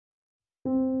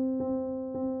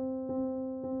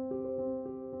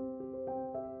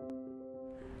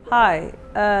Hi,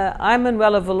 I'm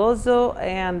Manuela Veloso,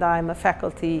 and I'm a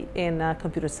faculty in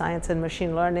computer science and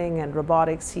machine learning and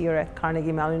robotics here at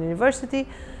Carnegie Mellon University.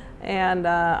 And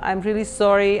I'm really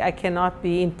sorry I cannot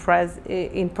be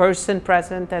in person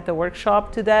present at the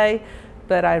workshop today,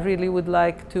 but I really would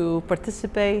like to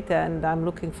participate, and I'm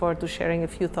looking forward to sharing a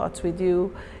few thoughts with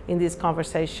you in this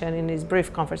conversation, in this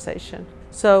brief conversation.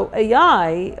 So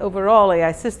overall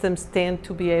AI systems tend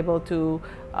to be able to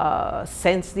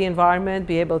sense the environment,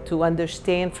 be able to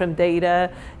understand from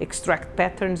data, extract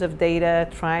patterns of data,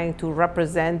 trying to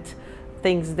represent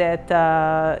things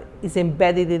that is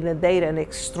embedded in the data and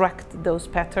extract those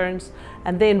patterns,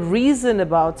 and then reason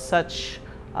about such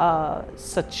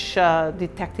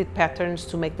detected patterns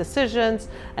to make decisions,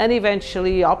 and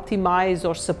eventually optimize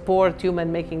or support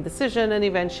human making decision, and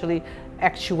eventually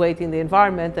actuate in the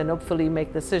environment and hopefully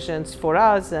make decisions for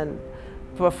us and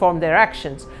perform their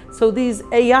actions. So these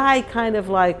AI kind of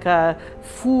like a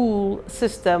full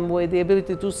system with the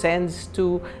ability to sense,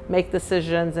 to make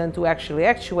decisions, and to actually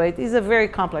actuate is a very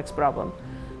complex problem.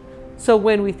 So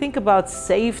when we think about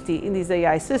safety in these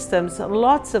AI systems,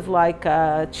 lots of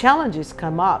challenges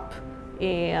come up.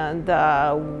 And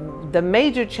the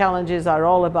major challenges are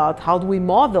all about how do we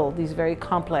model these very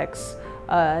complex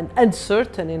and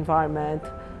uncertain environment,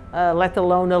 let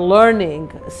alone a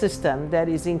learning system that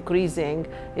is increasing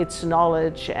its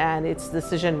knowledge and its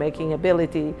decision-making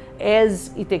ability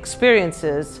as it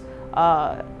experiences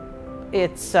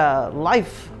its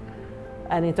life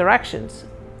and interactions.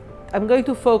 I'm going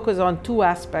to focus on two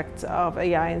aspects of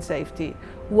AI and safety.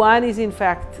 One is, in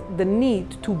fact, the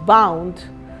need to bound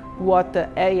what the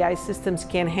AI systems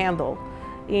can handle.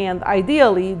 And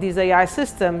ideally, these AI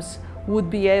systems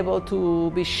would be able to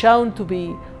be shown to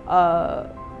be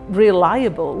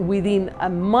reliable within a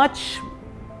much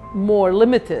more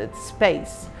limited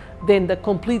space than the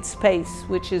complete space,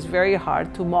 which is very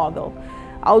hard to model.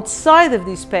 Outside of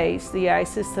this space, the AI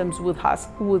systems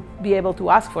would be able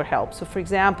to ask for help. So for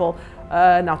example,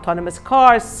 an autonomous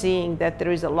car seeing that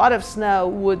there is a lot of snow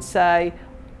would say,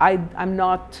 I'm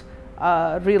not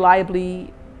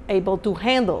reliably able to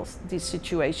handle this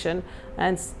situation,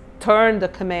 and turn the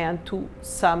command to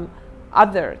some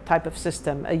other type of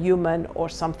system, a human or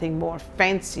something more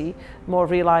fancy, more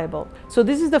reliable. So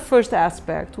this is the first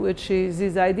aspect, which is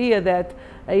this idea that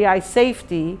AI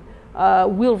safety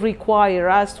will require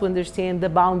us to understand the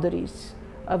boundaries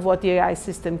of what the AI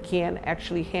system can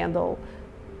actually handle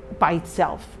by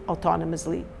itself,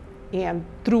 autonomously, and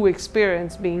through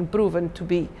experience being proven to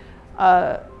be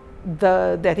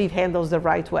that it handles the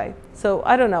right way. So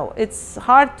I don't know, it's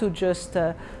hard to just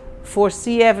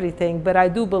foresee everything, but I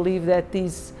do believe that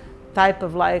this type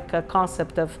of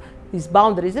concept of these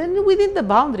boundaries, and within the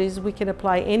boundaries we can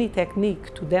apply any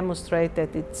technique to demonstrate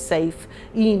that it's safe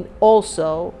in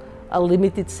also a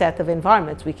limited set of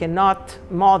environments. We cannot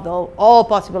model all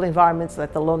possible environments,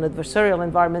 let alone adversarial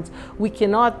environments. We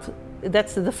cannot,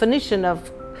 that's the definition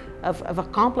of a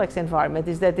complex environment,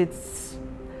 is that it's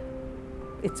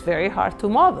very hard to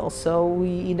model. So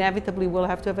we inevitably will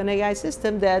have to have an AI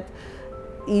system that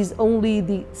is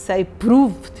only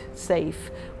proved safe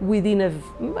within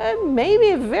maybe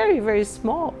a very, very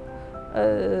small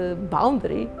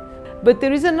boundary. But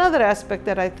there is another aspect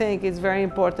that I think is very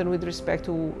important with respect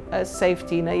to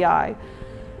safety in AI,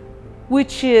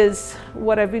 which is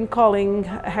what I've been calling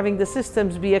having the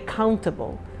systems be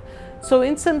accountable. So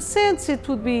in some sense, it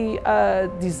would be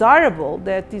desirable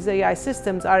that these AI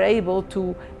systems are able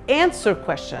to answer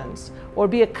questions or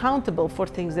be accountable for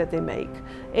things that they make,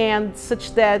 and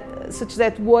such that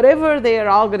whatever their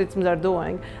algorithms are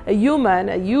doing, a human,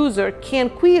 a user, can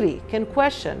query, can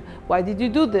question. Why did you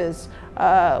do this?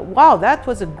 Wow, that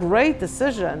was a great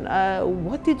decision.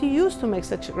 What did you use to make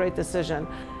such a great decision?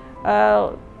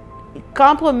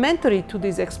 Complementary to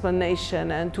this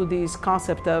explanation and to this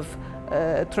concept of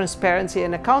transparency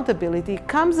and accountability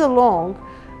comes along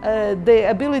the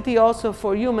ability also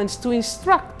for humans to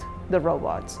instruct the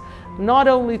robots. Not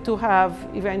only to have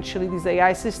eventually these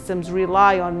AI systems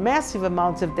rely on massive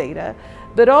amounts of data,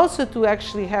 but also to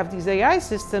actually have these AI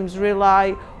systems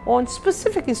rely on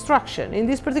specific instruction. In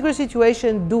this particular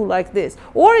situation, do like this,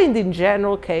 or in the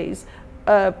general case,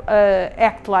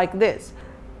 act like this.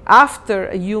 After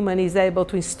a human is able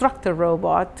to instruct a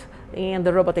robot, and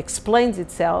the robot explains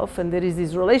itself, and there is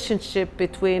this relationship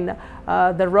between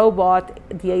the robot,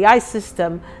 the AI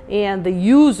system, and the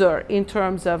user in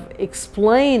terms of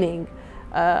explaining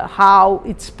how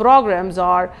its programs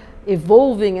are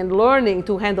evolving and learning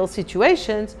to handle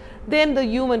situations, then the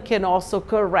human can also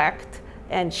correct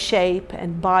and shape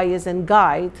and bias and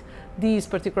guide these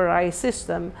particular AI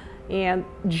system, and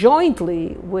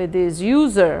jointly with this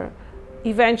user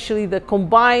eventually the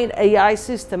combined AI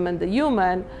system and the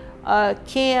human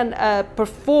can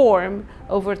perform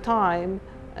over time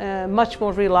much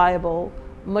more reliably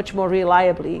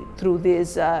through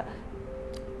this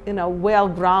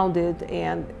well-grounded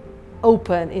and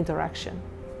open interaction.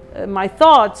 My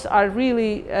thoughts are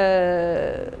really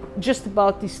just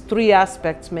about these three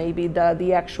aspects, maybe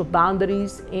the actual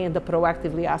boundaries and the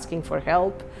proactively asking for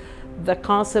help, the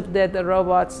concept that the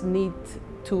robots need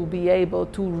to be able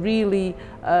to really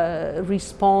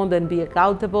respond and be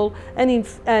accountable, and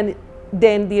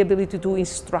then the ability to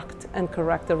instruct and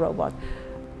correct the robot.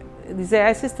 These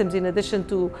AI systems, in addition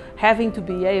to having to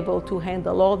be able to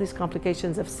handle all these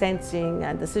complications of sensing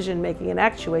and decision making and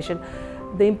actuation,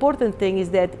 the important thing is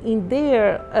that in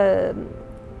their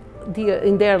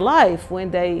life,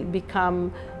 when they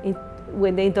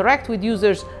interact with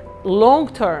users long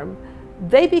term,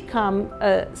 they become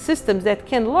systems that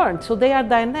can learn. So they are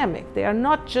dynamic. They are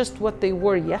not just what they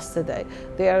were yesterday.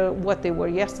 They are what they were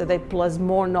yesterday plus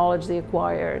more knowledge they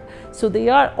acquired. So they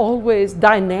are always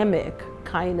dynamic,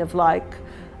 kind of like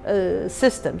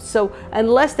systems. So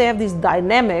unless they have these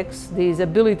dynamics, this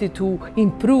ability to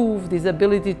improve, this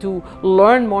ability to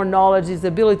learn more knowledge, this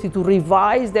ability to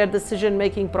revise their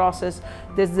decision-making process,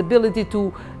 this ability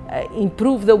to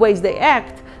improve the ways they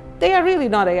act, they are really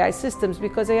not AI systems,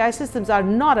 because AI systems are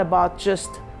not about just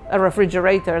a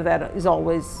refrigerator that is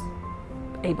always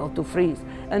able to freeze.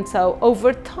 And so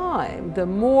over time, the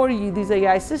more this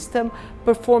AI system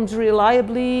performs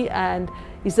reliably and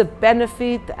is a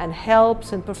benefit and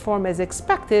helps and perform as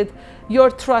expected,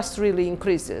 your trust really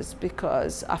increases,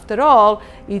 because after all,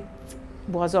 it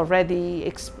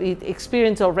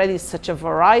experienced already such a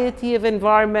variety of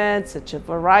environments, such a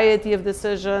variety of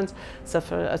decisions,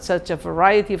 such a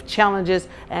variety of challenges,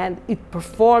 and it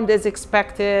performed as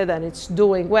expected and it's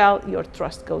doing well. Your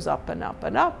trust goes up and up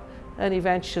and up, and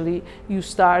eventually you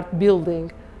start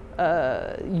building,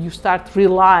 you start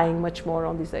relying much more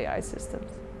on these AI systems.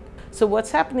 So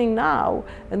what's happening now,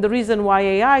 and the reason why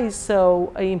AI is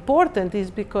so important,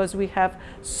 is because we have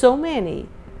so many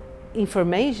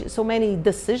information, so many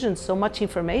decisions, so much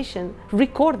information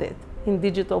recorded in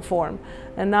digital form.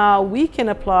 And now we can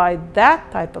apply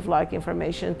that type of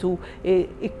information to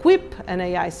equip an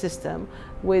AI system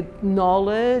with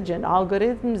knowledge and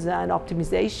algorithms and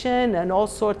optimization and all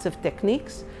sorts of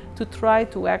techniques to try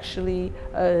to actually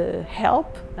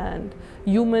help and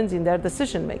humans in their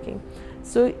decision making.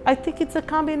 So I think it's a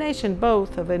combination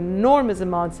both of enormous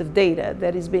amounts of data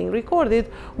that is being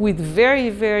recorded with very,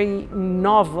 very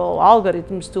novel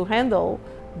algorithms to handle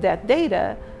that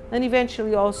data, and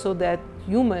eventually also that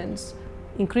humans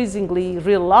increasingly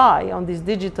rely on these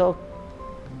digital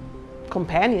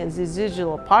companions, these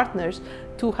digital partners,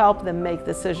 to help them make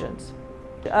decisions.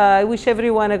 I wish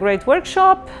everyone a great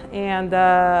workshop, and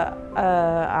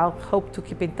I'll hope to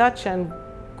keep in touch, and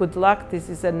good luck. This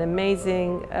is an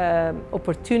amazing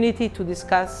opportunity to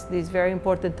discuss this very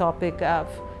important topic of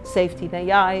safety in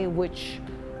AI, which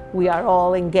we are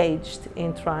all engaged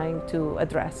in trying to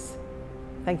address.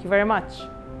 Thank you very much.